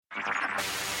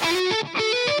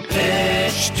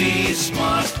HT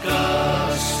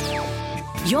Smartcast.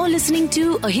 You're listening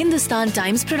to a Hindustan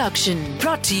Times production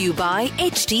brought to you by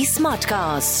HT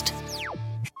Smartcast.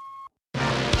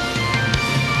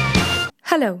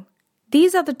 Hello,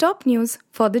 these are the top news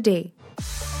for the day.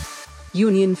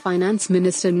 Union Finance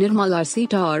Minister Nirmala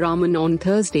Sitharaman on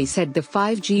Thursday said the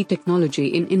 5G technology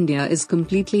in India is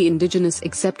completely indigenous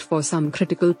except for some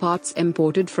critical parts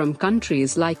imported from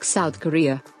countries like South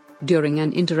Korea. During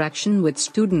an interaction with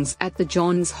students at the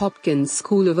Johns Hopkins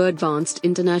School of Advanced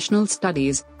International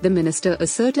Studies, the minister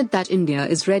asserted that India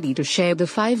is ready to share the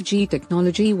 5G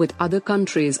technology with other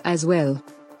countries as well.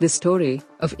 The story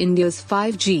of India's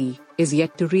 5G is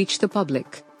yet to reach the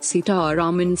public,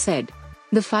 Sitharaman said.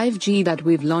 The 5G that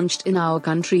we've launched in our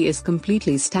country is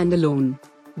completely standalone.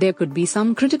 There could be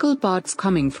some critical parts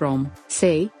coming from,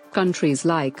 say, countries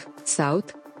like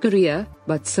South Korea,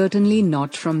 but certainly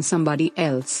not from somebody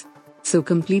else. So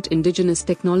complete indigenous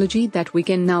technology that we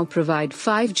can now provide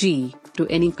 5G to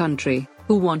any country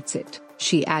who wants it,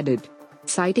 she added.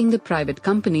 Citing the private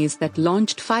companies that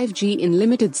launched 5G in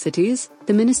limited cities,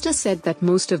 the minister said that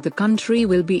most of the country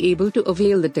will be able to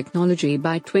avail the technology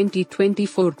by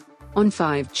 2024. On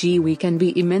 5G we can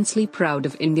be immensely proud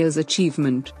of India's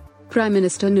achievement. Prime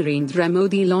Minister Narendra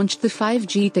Modi launched the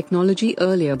 5G technology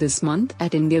earlier this month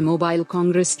at India Mobile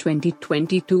Congress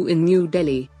 2022 in New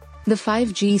Delhi. The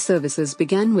 5G services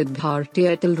began with Bharti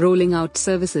Airtel rolling out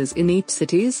services in 8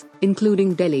 cities,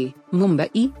 including Delhi,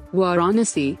 Mumbai,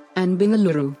 Varanasi, and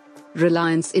Bengaluru.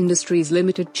 Reliance Industries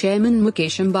Limited chairman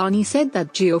Mukesh Ambani said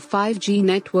that Jio 5G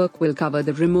network will cover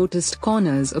the remotest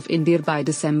corners of India by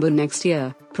December next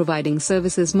year, providing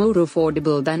services more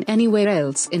affordable than anywhere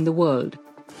else in the world.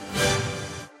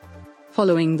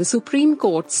 Following the Supreme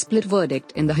Court's split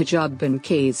verdict in the hijab ban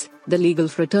case, the legal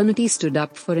fraternity stood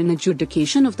up for an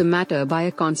adjudication of the matter by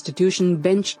a constitution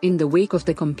bench in the wake of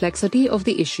the complexity of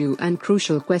the issue and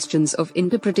crucial questions of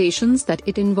interpretations that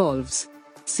it involves.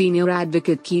 Senior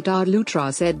advocate Kedar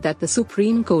Luthra said that the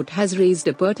Supreme Court has raised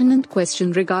a pertinent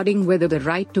question regarding whether the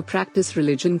right to practice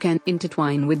religion can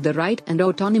intertwine with the right and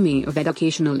autonomy of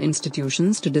educational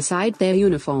institutions to decide their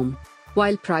uniform.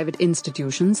 While private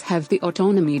institutions have the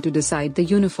autonomy to decide the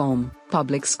uniform,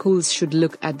 public schools should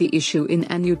look at the issue in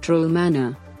a neutral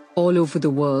manner. All over the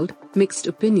world, mixed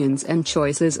opinions and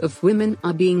choices of women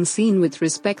are being seen with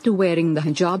respect to wearing the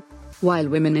hijab. While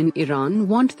women in Iran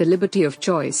want the liberty of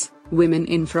choice, women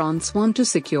in France want to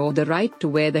secure the right to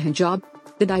wear the hijab.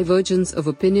 The divergence of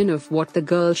opinion of what the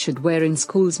girl should wear in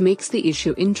schools makes the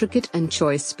issue intricate and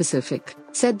choice-specific,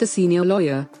 said the senior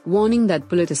lawyer, warning that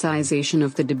politicization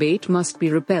of the debate must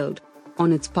be repelled.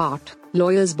 On its part,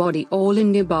 lawyers' body All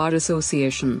India Bar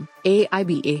Association,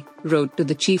 AIBA, wrote to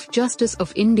the Chief Justice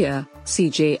of India,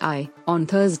 CJI, on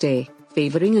Thursday,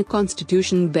 favoring a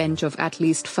constitution bench of at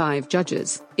least 5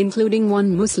 judges, including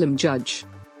one Muslim judge.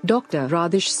 Dr.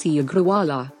 Radhish C.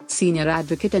 Agrawala, senior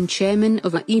advocate and chairman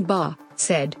of AIBA,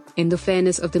 said, in the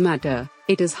fairness of the matter,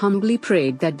 it is humbly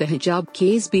prayed that the hijab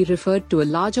case be referred to a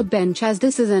larger bench as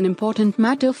this is an important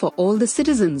matter for all the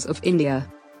citizens of India.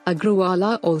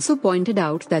 Agrawala also pointed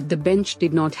out that the bench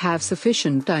did not have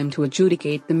sufficient time to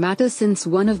adjudicate the matter since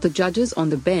one of the judges on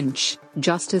the bench,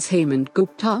 Justice Hemant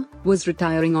Gupta, was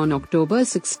retiring on October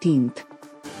 16.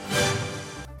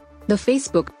 The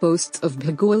Facebook posts of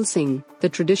Bhagwal Singh, the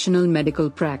traditional medical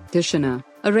practitioner,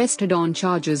 arrested on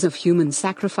charges of human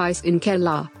sacrifice in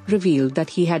Kerala, revealed that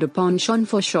he had a penchant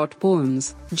for short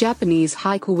poems, Japanese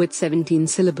haiku with 17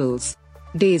 syllables.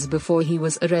 Days before he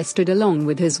was arrested along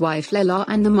with his wife Leila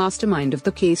and the mastermind of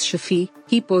the case Shafi,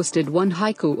 he posted one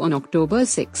haiku on October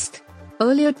 6.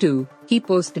 Earlier too, he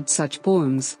posted such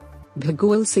poems.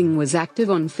 Bhagwal Singh was active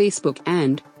on Facebook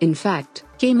and, in fact,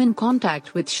 came in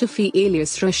contact with Shafi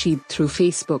alias Rashid through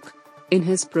Facebook. In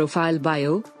his profile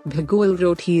bio, Bhagwal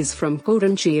wrote he is from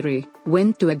Korancherry,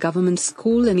 went to a government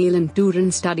school in Elantur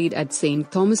and studied at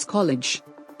St. Thomas College.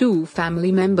 2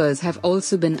 family members have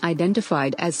also been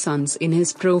identified as sons in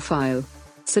his profile.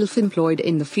 Self-employed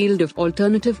in the field of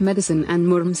alternative medicine and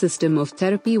Murm system of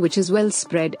therapy which is well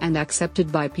spread and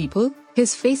accepted by people,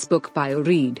 his Facebook bio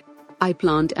read, I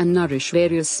plant and nourish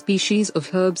various species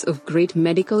of herbs of great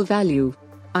medical value.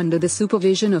 Under the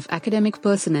supervision of academic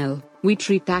personnel, we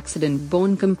treat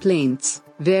accident-borne complaints,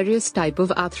 various type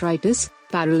of arthritis,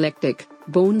 paralytic,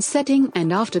 bone setting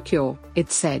and after cure,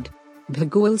 it said.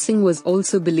 Bhagwal Singh was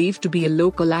also believed to be a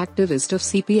local activist of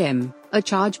CPM, a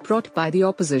charge brought by the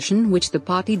opposition which the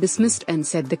party dismissed and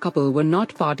said the couple were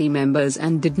not party members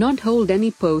and did not hold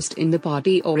any post in the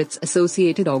party or its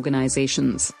associated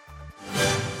organizations.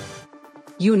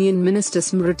 Union Minister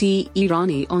Smriti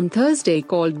Irani on Thursday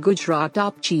called Gujarat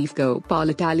AAP chief Gopal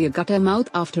Italia guttermouth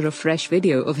after a fresh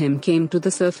video of him came to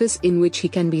the surface in which he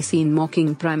can be seen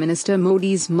mocking Prime Minister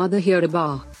Modi's mother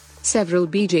Hiraba. Several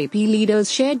BJP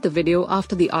leaders shared the video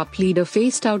after the AAP leader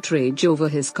faced outrage over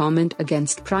his comment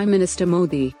against Prime Minister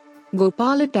Modi.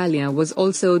 Gopal Italia was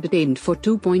also detained for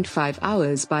 2.5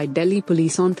 hours by Delhi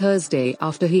police on Thursday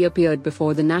after he appeared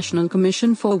before the National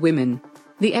Commission for Women.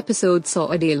 The episode saw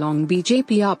a day-long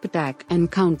BJP AAP attack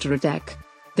and counter-attack.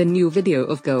 The new video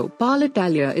of Gopal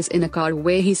Italia is in a car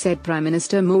where he said Prime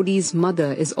Minister Modi's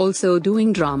mother is also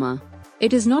doing drama.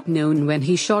 It is not known when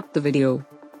he shot the video.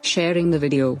 Sharing the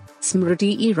video,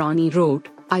 Smriti Irani wrote,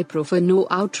 "I prefer no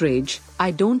outrage.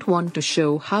 I don't want to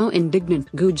show how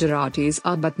indignant Gujaratis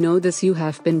are, but know this: you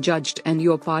have been judged and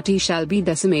your party shall be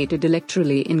decimated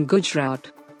electorally in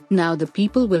Gujarat. Now the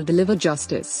people will deliver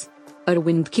justice."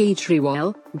 Arvind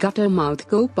Kejriwal, guttermouth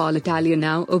Gopal Italia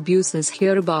now abuses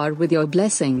Hiraba with your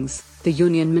blessings, the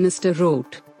union minister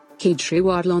wrote.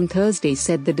 Kejriwal on Thursday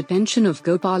said the detention of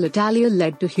Gopal Italia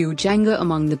led to huge anger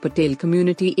among the Patel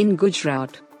community in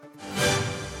Gujarat.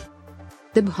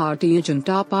 The Bharatiya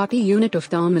Janata Party unit of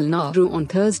Tamil Nadu on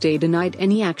Thursday denied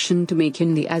any action to make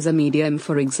Hindi as a medium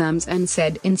for exams and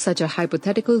said in such a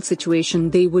hypothetical situation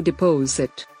they would oppose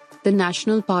it. The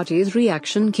National Party's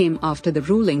reaction came after the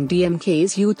ruling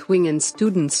DMK's Youth Wing and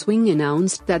Students Wing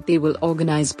announced that they will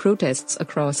organize protests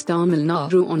across Tamil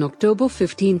Nadu on October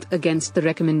 15 against the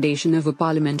recommendation of a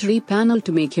parliamentary panel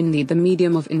to make Hindi the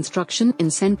medium of instruction in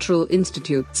central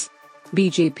institutes.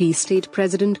 BJP State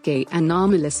President K.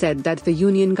 Annamala said that the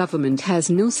union government has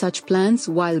no such plans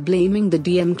while blaming the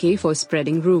DMK for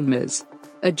spreading rumors.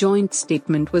 A joint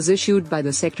statement was issued by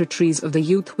the secretaries of the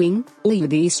Youth Wing,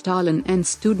 Uday Stalin, and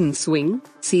Students Wing,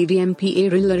 CDMP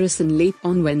Arillarasan, late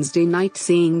on Wednesday night,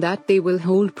 saying that they will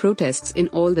hold protests in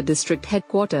all the district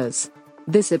headquarters.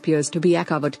 This appears to be a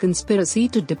covert conspiracy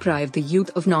to deprive the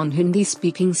youth of non-Hindi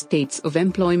speaking states of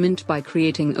employment by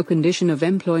creating a condition of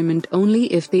employment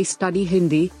only if they study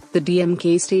Hindi, the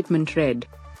DMK statement read.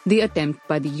 The attempt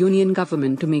by the union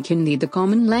government to make Hindi the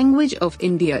common language of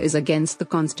India is against the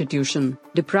constitution,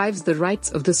 deprives the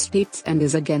rights of the states, and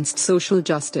is against social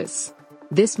justice.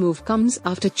 This move comes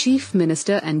after Chief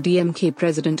Minister and DMK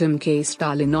President M.K.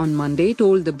 Stalin on Monday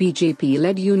told the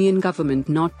BJP-led union government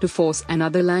not to force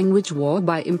another language war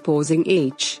by imposing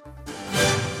H.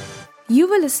 You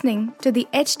were listening to the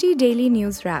HT Daily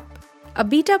News Wrap, a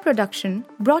beta production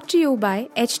brought to you by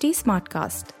HT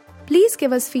Smartcast. Please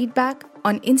give us feedback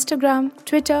on Instagram,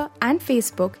 Twitter, and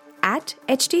Facebook at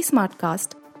HT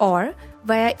Smartcast or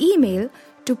via email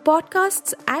to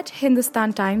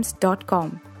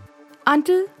podcasts@hindustantimes.com.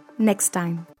 Until next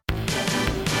time.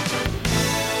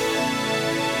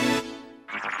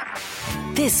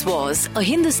 This was a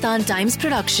Hindustan Times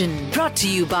production brought to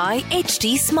you by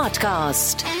HT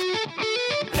Smartcast.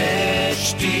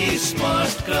 HT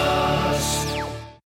Smartcast.